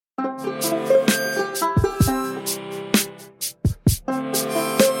In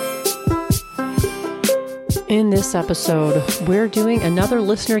this episode, we're doing another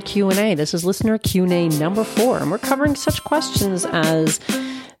listener Q&A. This is listener Q&A number 4, and we're covering such questions as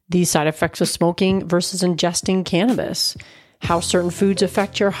the side effects of smoking versus ingesting cannabis, how certain foods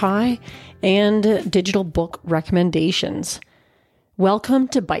affect your high, and digital book recommendations. Welcome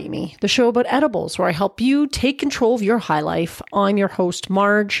to Bite Me, the show about edibles, where I help you take control of your high life. I'm your host,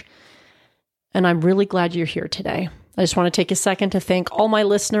 Marge, and I'm really glad you're here today. I just want to take a second to thank all my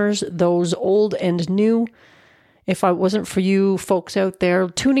listeners, those old and new. If I wasn't for you folks out there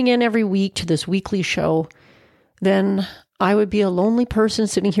tuning in every week to this weekly show, then I would be a lonely person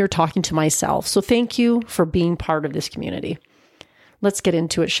sitting here talking to myself. So thank you for being part of this community. Let's get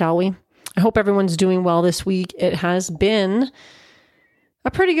into it, shall we? I hope everyone's doing well this week. It has been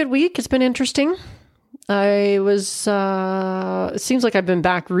a pretty good week. It's been interesting. It seems like I've been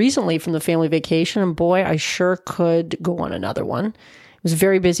back recently from the family vacation, and boy, I sure could go on another one. It was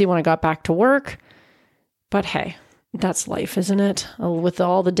very busy when I got back to work. But hey, that's life, isn't it? With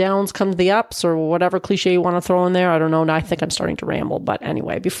all the downs comes the ups, or whatever cliche you want to throw in there. I don't know. Now I think I'm starting to ramble. But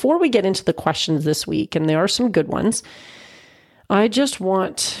anyway, before we get into the questions this week, and there are some good ones, I just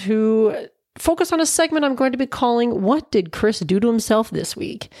want to focus on a segment I'm going to be calling, What Did Chris Do to Himself This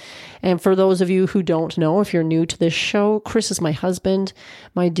Week? And for those of you who don't know, if you're new to this show, Chris is my husband,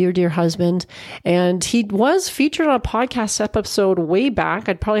 my dear, dear husband. And he was featured on a podcast episode way back.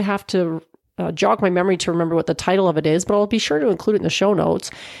 I'd probably have to jog my memory to remember what the title of it is, but I'll be sure to include it in the show notes.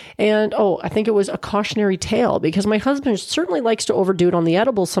 And I think it was A Cautionary Tale, because my husband certainly likes to overdo it on the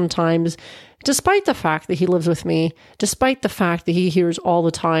edibles sometimes, despite the fact that he lives with me, despite the fact that he hears all the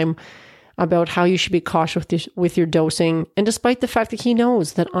time about how you should be cautious with your dosing, and despite the fact that he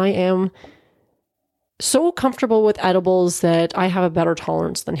knows that I am so comfortable with edibles that I have a better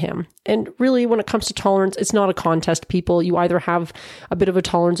tolerance than him. And really, when it comes to tolerance, it's not a contest, people. You either have a bit of a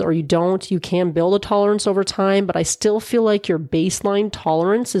tolerance or you don't. You can build a tolerance over time, but I still feel like your baseline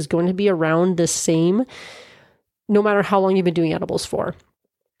tolerance is going to be around the same, no matter how long you've been doing edibles for.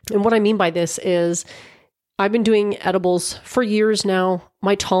 And what I mean by this is, I've been doing edibles for years now.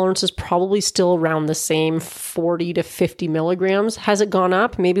 My tolerance is probably still around the same 40 to 50 milligrams. Has it gone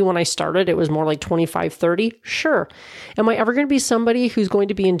up? Maybe when I started, it was more like 25, 30. Sure. Am I ever going to be somebody who's going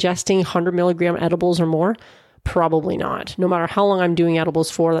to be ingesting 100 milligram edibles or more? Probably not. No matter how long I'm doing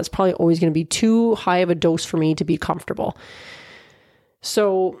edibles for, that's probably always going to be too high of a dose for me to be comfortable.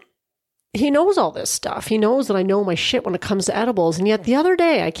 So he knows all this stuff. He knows that I know my shit when it comes to edibles. And yet the other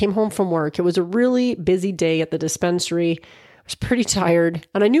day I came home from work. It was a really busy day at the dispensary. I was pretty tired.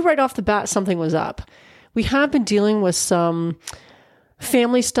 And I knew right off the bat something was up. We have been dealing with some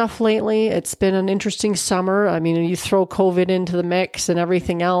family stuff lately. It's been an interesting summer. I mean, you throw COVID into the mix and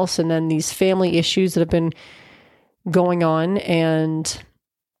everything else, and then these family issues that have been going on. And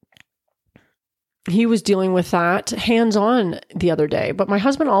he was dealing with that hands-on the other day. But my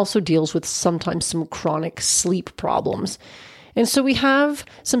husband also deals with sometimes some chronic sleep problems. And so we have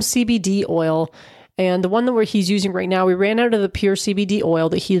some CBD oil. And the one that he's using right now, we ran out of the pure CBD oil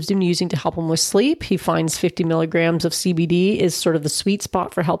that he's been using to help him with sleep. He finds 50 milligrams of CBD is sort of the sweet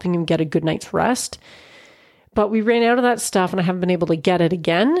spot for helping him get a good night's rest. But we ran out of that stuff, and I haven't been able to get it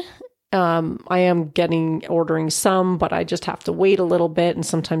again. I am ordering some, but I just have to wait a little bit. And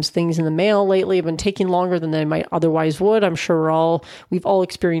sometimes things in the mail lately have been taking longer than they might otherwise would. I'm sure we've all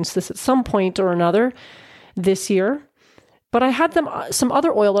experienced this at some point or another this year. But I had some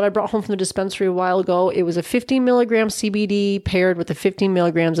other oil that I brought home from the dispensary a while ago. It was a 15 milligram CBD paired with the 15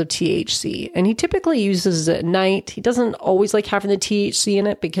 milligrams of THC. And he typically uses it at night. He doesn't always like having the THC in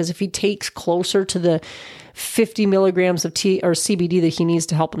it, because if he takes closer to the 50 milligrams of CBD that he needs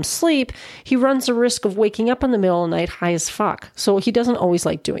to help him sleep, he runs the risk of waking up in the middle of the night high as fuck. So he doesn't always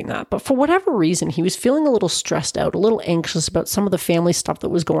like doing that. But for whatever reason, he was feeling a little stressed out, a little anxious about some of the family stuff that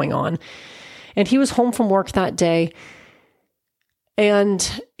was going on. And he was home from work that day,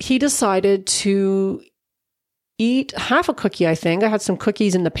 and he decided to eat half a cookie, I think. I had some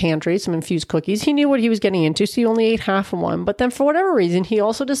cookies in the pantry, some infused cookies. He knew what he was getting into, so he only ate half of one. But then for whatever reason, he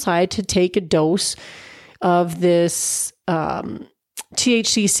also decided to take a dose of this THC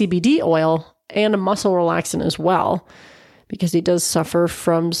CBD oil and a muscle relaxant as well, because he does suffer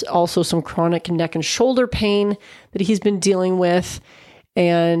from also some chronic neck and shoulder pain that he's been dealing with.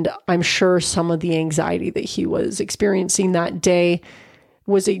 And I'm sure some of the anxiety that he was experiencing that day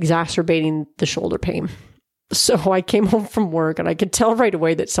was exacerbating the shoulder pain. So I came home from work and I could tell right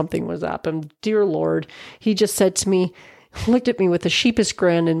away that something was up. And dear Lord, he just said to me, looked at me with a sheepish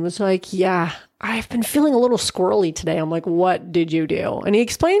grin and was like, yeah, I've been feeling a little squirrely today. I'm like, what did you do? And he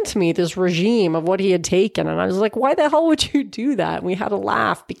explained to me this regime of what he had taken. And I was like, why the hell would you do that? And we had a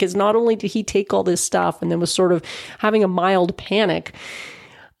laugh because not only did he take all this stuff and then was sort of having a mild panic,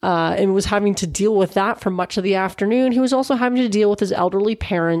 and was having to deal with that for much of the afternoon, he was also having to deal with his elderly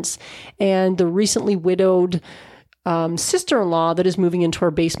parents and the recently widowed sister-in-law that is moving into her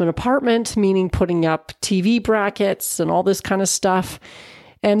basement apartment, meaning putting up TV brackets and all this kind of stuff.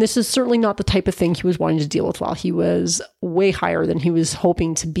 And this is certainly not the type of thing he was wanting to deal with while he was way higher than he was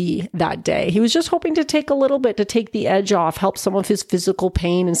hoping to be that day. He was just hoping to take a little bit to take the edge off, help some of his physical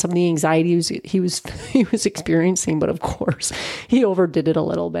pain and some of the anxiety he was experiencing. But of course, he overdid it a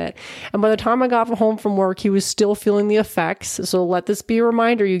little bit. And by the time I got home from work, he was still feeling the effects. So let this be a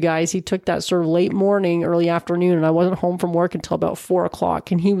reminder, you guys. He took that sort of late morning, early afternoon, and I wasn't home from work until about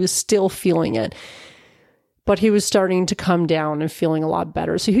 4:00, and he was still feeling it. But he was starting to come down and feeling a lot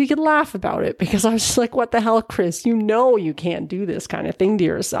better. So he could laugh about it because I was just like, what the hell, Chris? You know you can't do this kind of thing to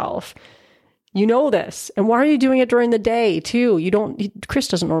yourself. You know this. And why are you doing it during the day too? Chris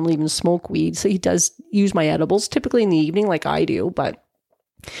doesn't normally even smoke weed. So he does use my edibles, typically in the evening like I do. But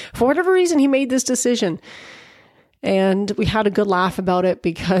for whatever reason, he made this decision. And we had a good laugh about it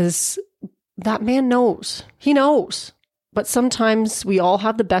because that man knows. He knows. But sometimes we all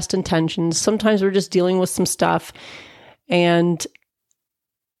have the best intentions. Sometimes we're just dealing with some stuff and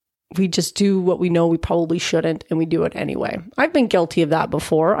we just do what we know we probably shouldn't and we do it anyway. I've been guilty of that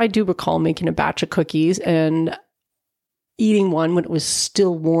before. I do recall making a batch of cookies and eating one when it was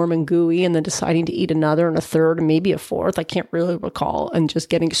still warm and gooey and then deciding to eat another and a third and maybe a fourth. I can't really recall, and just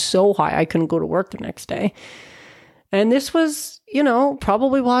getting so high I couldn't go to work the next day. And this was,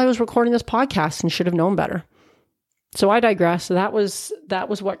 probably while I was recording this podcast and should have known better. So I digress. So that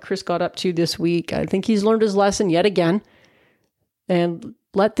was what Chris got up to this week. I think he's learned his lesson yet again. And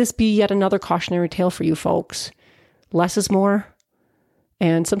let this be yet another cautionary tale for you folks. Less is more.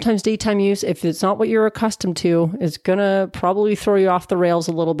 And sometimes daytime use, if it's not what you're accustomed to, is going to probably throw you off the rails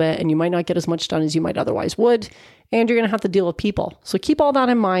a little bit, and you might not get as much done as you might otherwise would. And you're going to have to deal with people. So keep all that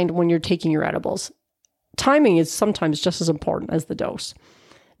in mind when you're taking your edibles. Timing is sometimes just as important as the dose.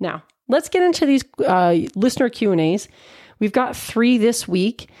 Now, let's get into these listener Q&As. We've got 3 this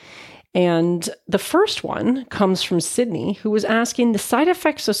week. And the first one comes from Sydney, who was asking the side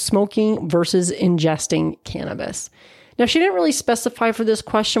effects of smoking versus ingesting cannabis. Now, she didn't really specify for this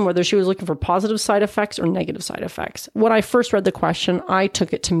question whether she was looking for positive side effects or negative side effects. When I first read the question, I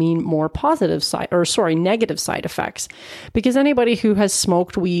took it to mean more negative side effects. Because anybody who has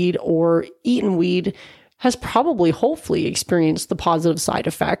smoked weed or eaten weed has probably, hopefully, experienced the positive side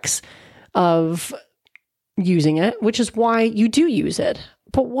effects of using it, which is why you do use it.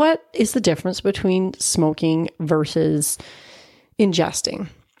 But what is the difference between smoking versus ingesting?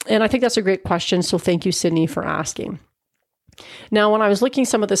 And I think that's a great question. So thank you, Sydney, for asking. Now, when I was looking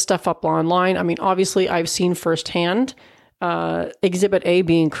some of this stuff up online, obviously I've seen firsthand Exhibit A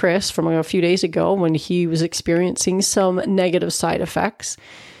being Chris from a few days ago when he was experiencing some negative side effects.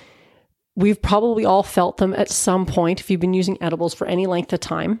 We've probably all felt them at some point if you've been using edibles for any length of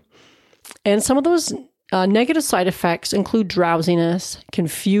time. And some of those negative side effects include drowsiness,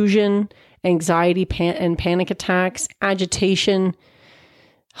 confusion, anxiety and panic attacks, agitation,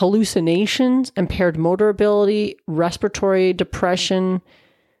 hallucinations, impaired motor ability, respiratory depression,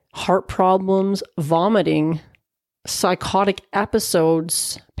 heart problems, vomiting, psychotic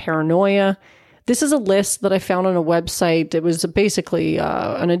episodes, paranoia. This is a list that I found on a website. It was basically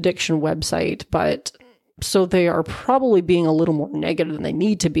an addiction website, but so they are probably being a little more negative than they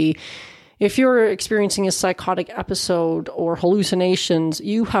need to be. If you're experiencing a psychotic episode or hallucinations,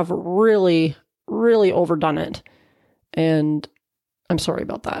 you have really, really overdone it. And I'm sorry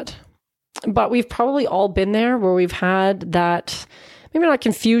about that. But we've probably all been there where we've had that, maybe not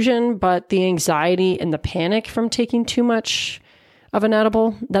confusion, but the anxiety and the panic from taking too much of an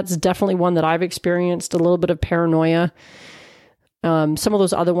edible. That's definitely one that I've experienced, a little bit of paranoia. Some of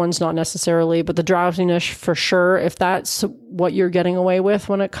those other ones, not necessarily, but the drowsiness for sure. If that's what you're getting away with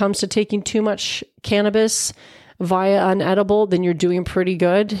when it comes to taking too much cannabis via an edible, then you're doing pretty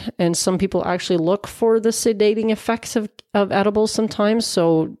good. And some people actually look for the sedating effects of edibles sometimes.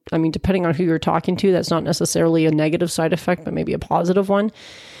 So, depending on who you're talking to, that's not necessarily a negative side effect, but maybe a positive one.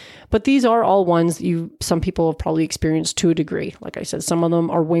 But these are all ones some people have probably experienced to a degree. Like I said, some of them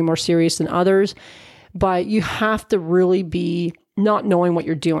are way more serious than others, but you have to really be not knowing what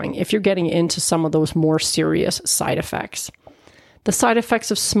you're doing if you're getting into some of those more serious side effects. The side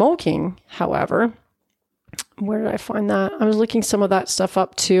effects of smoking, however, where did I find that? I was looking some of that stuff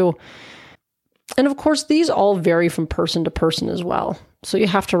up too. And of course, these all vary from person to person as well. So you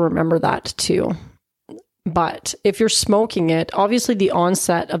have to remember that too. But if you're smoking it, obviously the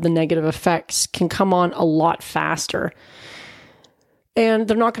onset of the negative effects can come on a lot faster. And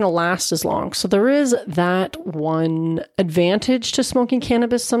they're not going to last as long. So there is that one advantage to smoking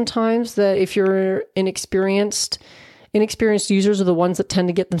cannabis sometimes, that if you're inexperienced users are the ones that tend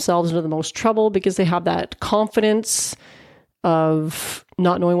to get themselves into the most trouble because they have that confidence of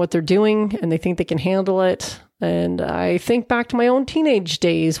not knowing what they're doing and they think they can handle it. And I think back to my own teenage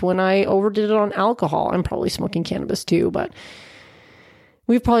days when I overdid it on alcohol. I'm probably smoking cannabis too, but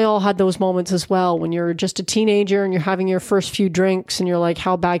we've probably all had those moments as well when you're just a teenager and you're having your first few drinks and you're like,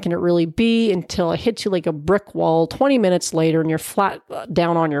 how bad can it really be? Until it hits you like a brick wall 20 minutes later and you're flat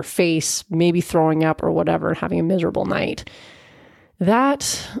down on your face, maybe throwing up or whatever, and having a miserable night.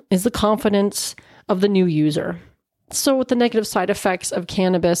 That is the confidence of the new user. So with the negative side effects of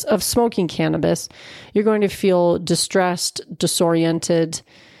cannabis, of smoking cannabis, you're going to feel distressed, disoriented.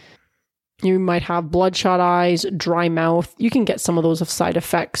 You might have bloodshot eyes, dry mouth. You can get some of those side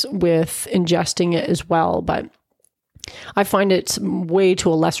effects with ingesting it as well, but I find it way to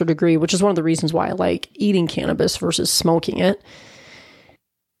a lesser degree, which is one of the reasons why I like eating cannabis versus smoking it.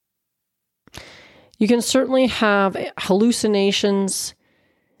 You can certainly have hallucinations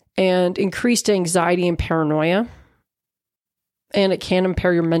and increased anxiety and paranoia. And it can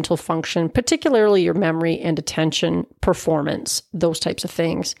impair your mental function, particularly your memory and attention, performance, those types of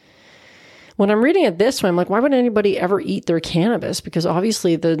things. When I'm reading it this way, I'm like, why would anybody ever eat their cannabis? Because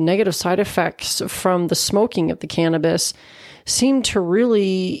obviously the negative side effects from the smoking of the cannabis seem to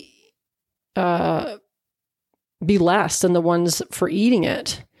really be less than the ones for eating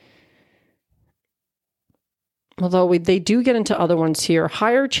it. Although they do get into other ones here.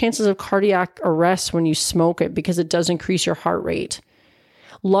 Higher chances of cardiac arrest when you smoke it because it does increase your heart rate.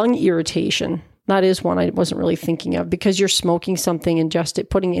 Lung irritation. That is one I wasn't really thinking of, because you're smoking something and just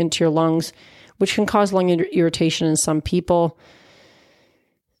putting it into your lungs, which can cause lung irritation in some people.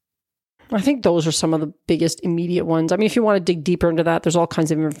 I think those are some of the biggest immediate ones. I mean, if you want to dig deeper into that, there's all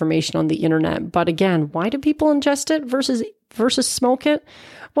kinds of information on the internet. But again, why do people ingest it versus smoke it?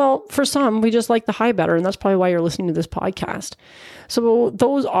 Well, for some, we just like the high better, and that's probably why you're listening to this podcast. So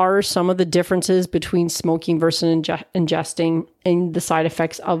those are some of the differences between smoking versus ingesting and the side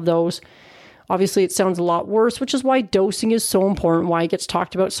effects of those. Obviously, it sounds a lot worse, which is why dosing is so important, why it gets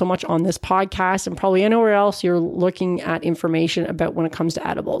talked about so much on this podcast, and probably anywhere else you're looking at information about when it comes to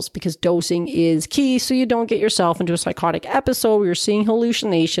edibles, because dosing is key so you don't get yourself into a psychotic episode where you're seeing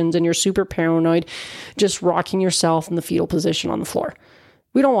hallucinations and you're super paranoid, just rocking yourself in the fetal position on the floor.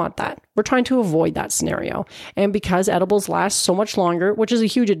 We don't want that. We're trying to avoid that scenario. And because edibles last so much longer, which is a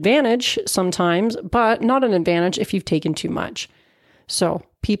huge advantage sometimes, but not an advantage if you've taken too much. So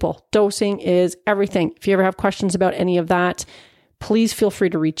people, dosing is everything. If you ever have questions about any of that, please feel free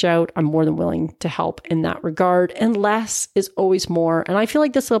to reach out. I'm more than willing to help in that regard. And less is always more. And I feel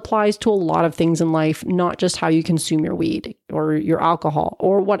like this applies to a lot of things in life, not just how you consume your weed or your alcohol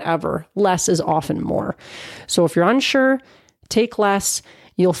or whatever. Less is often more. So if you're unsure, take less.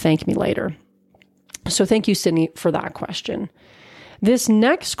 You'll thank me later. So thank you, Sydney, for that question. This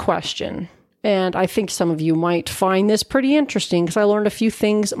next question, and I think some of you might find this pretty interesting because I learned a few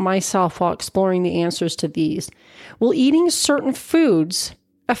things myself while exploring the answers to these. Will eating certain foods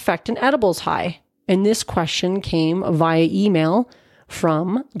affect an edibles high? And this question came via email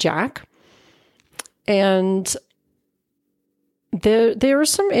from Jack. And there are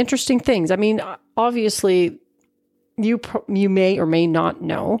some interesting things. I mean, obviously, you may or may not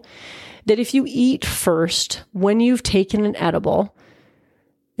know that if you eat first when you've taken an edible,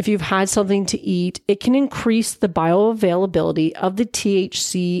 if you've had something to eat, it can increase the bioavailability of the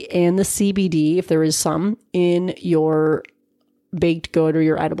THC and the CBD, if there is some, in your baked good or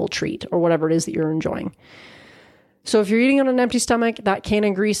your edible treat or whatever it is that you're enjoying. So if you're eating on an empty stomach, that can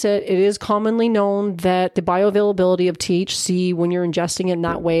increase it. It is commonly known that the bioavailability of THC when you're ingesting it in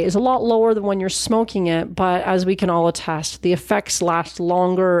that way is a lot lower than when you're smoking it. But as we can all attest, the effects last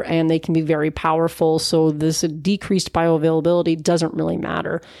longer and they can be very powerful. So this decreased bioavailability doesn't really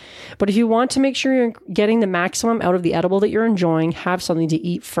matter. But if you want to make sure you're getting the maximum out of the edible that you're enjoying, have something to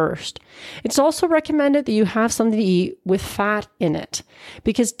eat first. It's also recommended that you have something to eat with fat in it,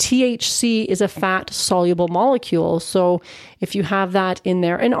 because THC is a fat-soluble molecule. So if you have that in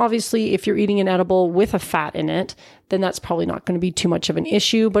there, and obviously if you're eating an edible with a fat in it, then that's probably not going to be too much of an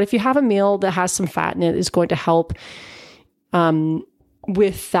issue. But if you have a meal that has some fat in it, it's going to help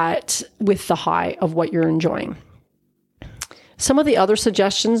with the high of what you're enjoying. Some of the other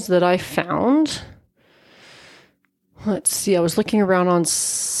suggestions that I found, let's see, I was looking around on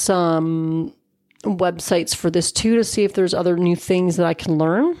some websites for this too to see if there's other new things that I can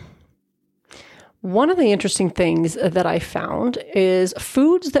learn. One of the interesting things that I found is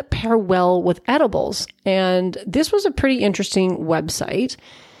foods that pair well with edibles. And this was a pretty interesting website.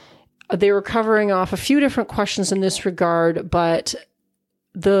 They were covering off a few different questions in this regard, but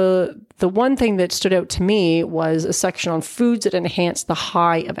the one thing that stood out to me was a section on foods that enhance the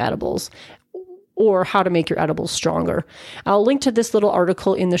high of edibles, or how to make your edibles stronger. I'll link to this little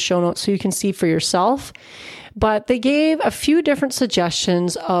article in the show notes so you can see for yourself. But they gave a few different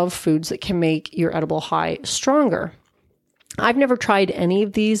suggestions of foods that can make your edible high stronger. I've never tried any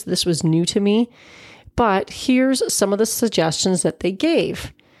of these. This was new to me. But here's some of the suggestions that they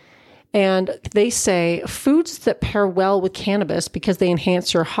gave. And they say foods that pair well with cannabis because they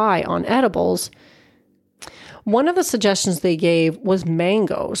enhance your high on edibles. One of the suggestions they gave was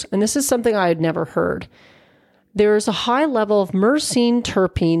mangoes, and this is something I had never heard. There is a high level of myrcene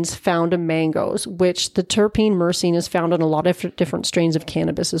terpenes found in mangoes, which the terpene myrcene is found in a lot of different strains of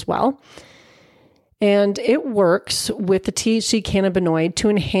cannabis as well. And it works with the THC cannabinoid to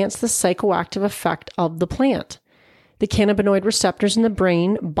enhance the psychoactive effect of the plant. The cannabinoid receptors in the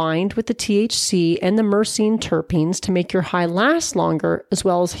brain bind with the THC and the myrcene terpenes to make your high last longer, as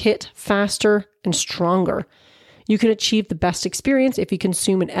well as hit faster and stronger. You can achieve the best experience if you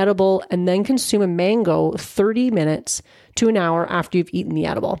consume an edible and then consume a mango 30 minutes to an hour after you've eaten the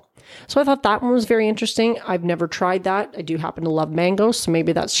edible. So I thought that one was very interesting. I've never tried that. I do happen to love mangoes, so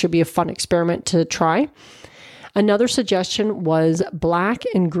maybe that should be a fun experiment to try. Another suggestion was black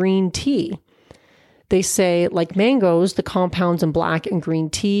and green tea. They say, like mangoes, the compounds in black and green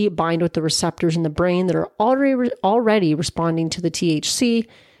tea bind with the receptors in the brain that are already responding to the THC,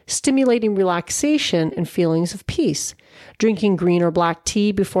 stimulating relaxation and feelings of peace. Drinking green or black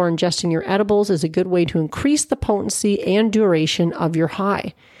tea before ingesting your edibles is a good way to increase the potency and duration of your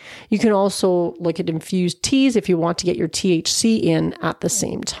high. You can also look at infused teas if you want to get your THC in at the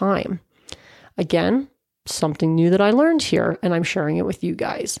same time. Again, something new that I learned here, and I'm sharing it with you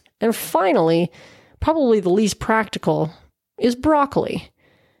guys. And finally, probably the least practical is broccoli.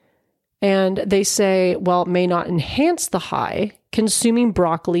 And they say, while it may not enhance the high, consuming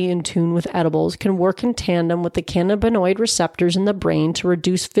broccoli in tune with edibles can work in tandem with the cannabinoid receptors in the brain to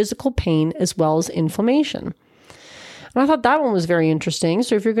reduce physical pain as well as inflammation. And I thought that one was very interesting.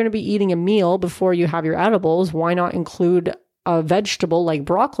 So if you're going to be eating a meal before you have your edibles, why not include a vegetable like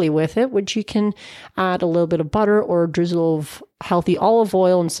broccoli with it, which you can add a little bit of butter or a drizzle of healthy olive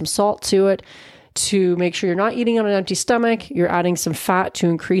oil and some salt to it, to make sure you're not eating on an empty stomach. You're adding some fat to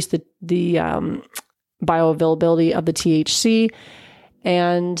increase the bioavailability of the THC.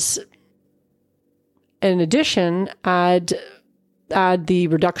 And in addition, add the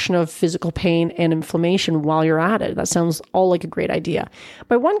reduction of physical pain and inflammation while you're at it. That sounds all like a great idea.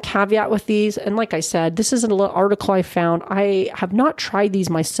 My one caveat with these, and like I said, this is an article I found. I have not tried these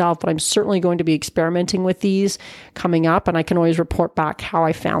myself, but I'm certainly going to be experimenting with these coming up, and I can always report back how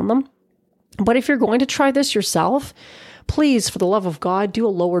I found them. But if you're going to try this yourself, please, for the love of God, do a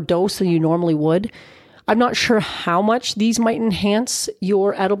lower dose than you normally would. I'm not sure how much these might enhance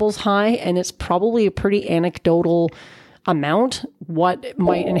your edibles high, and it's probably a pretty anecdotal amount. What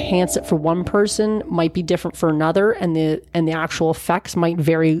might enhance it for one person might be different for another, and the actual effects might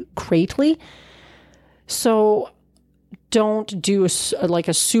vary greatly. So don't do a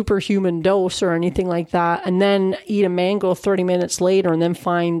superhuman dose or anything like that, and then eat a mango 30 minutes later and then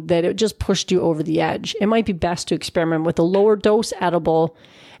find that it just pushed you over the edge. It might be best to experiment with a lower dose edible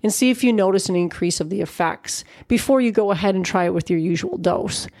and see if you notice an increase of the effects before you go ahead and try it with your usual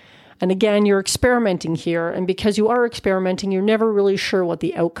dose. And again, you're experimenting here, and because you are experimenting, you're never really sure what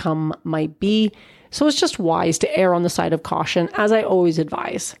the outcome might be. So it's just wise to err on the side of caution, as I always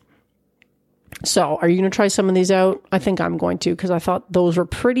advise. So are you going to try some of these out? I think I'm going to, because I thought those were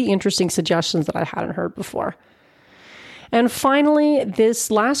pretty interesting suggestions that I hadn't heard before. And finally, this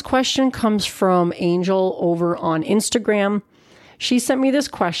last question comes from Angel over on Instagram. She sent me this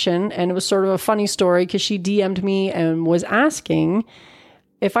question, and it was sort of a funny story because she DM'd me and was asking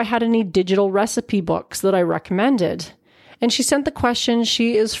if I had any digital recipe books that I recommended. And she sent the question.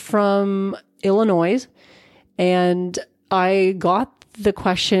 She is from Illinois, and I got the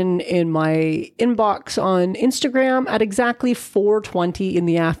question in my inbox on Instagram at exactly 4:20 in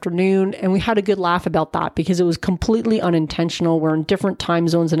the afternoon. And we had a good laugh about that because it was completely unintentional. We're in different time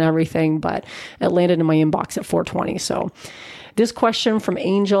zones and everything, but it landed in my inbox at 4:20. So this question from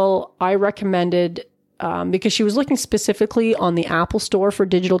Angel, I recommended because she was looking specifically on the Apple Store for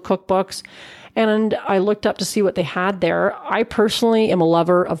digital cookbooks. And I looked up to see what they had there. I personally am a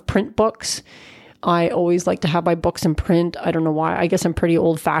lover of print books. I always like to have my books in print. I don't know why. I guess I'm pretty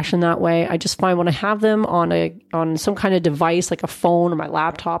old fashioned that way. I just find when I have them on some kind of device, like a phone or my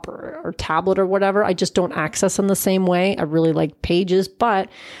laptop or tablet or whatever, I just don't access them the same way. I really like pages, but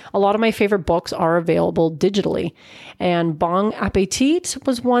a lot of my favorite books are available digitally. And Bon Appetit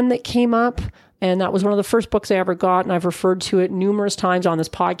was one that came up. And that was one of the first books I ever got. And I've referred to it numerous times on this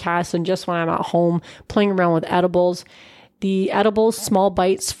podcast and just when I'm at home playing around with edibles. The Edibles, Small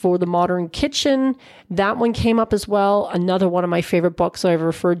Bites for the Modern Kitchen. That one came up as well. Another one of my favorite books I've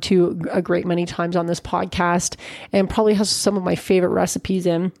referred to a great many times on this podcast and probably has some of my favorite recipes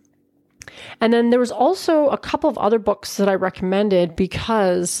in. And then there was also a couple of other books that I recommended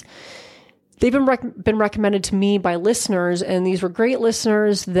because they've been recommended to me by listeners, and these were great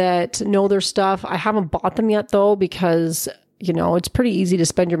listeners that know their stuff. I haven't bought them yet though because, it's pretty easy to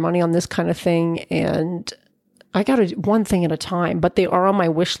spend your money on this kind of thing, and I got to do one thing at a time, but they are on my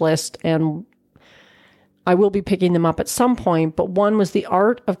wish list and I will be picking them up at some point. But one was The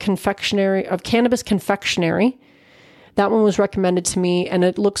Art of Cannabis Confectionery. That one was recommended to me and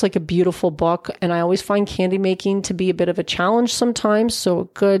it looks like a beautiful book. And I always find candy making to be a bit of a challenge sometimes. So a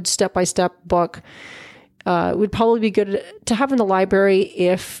good step-by-step book would probably be good to have in the library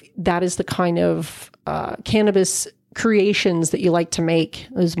if that is the kind of cannabis creations that you like to make,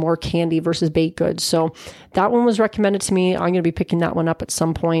 is more candy versus baked goods. So that one was recommended to me. I'm going to be picking that one up at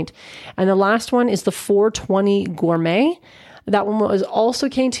some point. And the last one is the 420 Gourmet. That one was also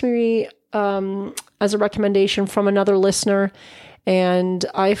came to me as a recommendation from another listener. And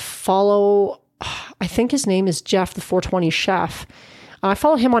I think his name is Jeff, the 420 Chef. I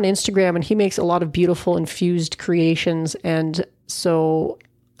follow him on Instagram and he makes a lot of beautiful infused creations. And so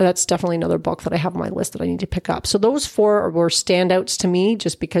that's definitely another book that I have on my list that I need to pick up. So those 4 were standouts to me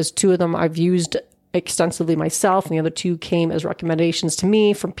just because 2 of them I've used extensively myself and the other 2 came as recommendations to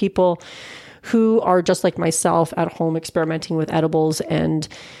me from people who are just like myself at home experimenting with edibles and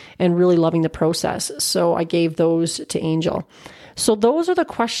really loving the process. So I gave those to Angel. So those are the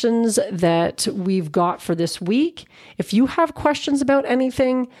questions that we've got for this week. If you have questions about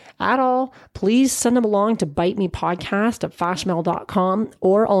anything at all, please send them along to bitemepodcast@fastmail.com,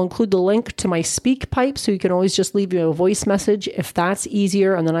 or I'll include the link to my SpeakPipe so you can always just leave me a voice message if that's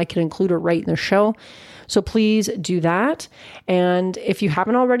easier, and then I can include it right in the show. So please do that. And if you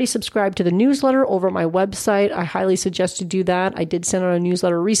haven't already subscribed to the newsletter over at my website, I highly suggest you do that. I did send out a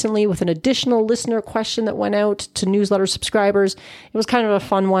newsletter recently with an additional listener question that went out to newsletter subscribers. It was kind of a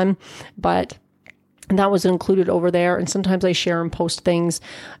fun one, but that was included over there. And sometimes I share and post things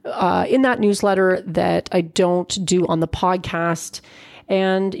in that newsletter that I don't do on the podcast.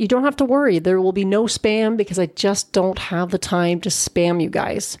 And you don't have to worry. There will be no spam because I just don't have the time to spam you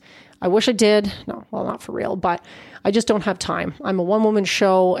guys. I wish I did. No, well, not for real, but I just don't have time. I'm a one-woman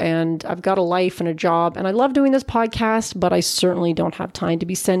show and I've got a life and a job and I love doing this podcast, but I certainly don't have time to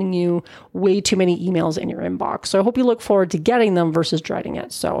be sending you way too many emails in your inbox. So I hope you look forward to getting them versus dreading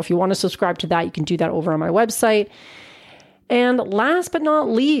it. So if you want to subscribe to that, you can do that over on my website. And last but not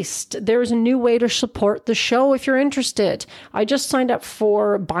least, there's a new way to support the show if you're interested. I just signed up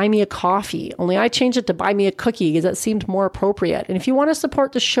for Buy Me a Coffee, only I changed it to Buy Me a Cookie because that seemed more appropriate. And if you want to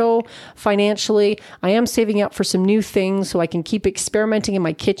support the show financially, I am saving up for some new things so I can keep experimenting in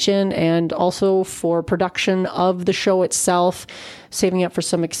my kitchen and also for production of the show itself, saving up for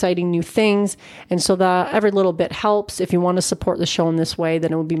some exciting new things. And so that every little bit helps. If you want to support the show in this way,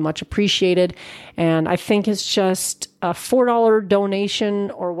 then it would be much appreciated. And I think it's just a $4 donation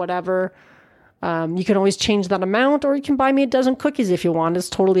or whatever. You can always change that amount, or you can buy me a dozen cookies if you want. It's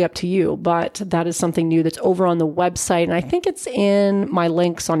totally up to you. But that is something new that's over on the website. And I think it's in my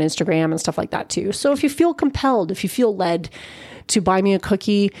links on Instagram and stuff like that too. So if you feel compelled, if you feel led to buy me a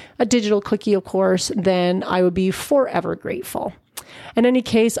cookie, a digital cookie, of course, then I would be forever grateful. In any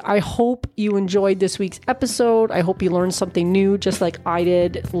case, I hope you enjoyed this week's episode. I hope you learned something new, just like I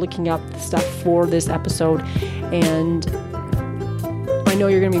did, looking up stuff for this episode. And I know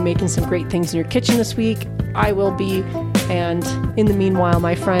you're going to be making some great things in your kitchen this week. I will be. And in the meanwhile,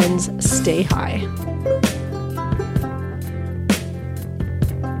 my friends, stay high.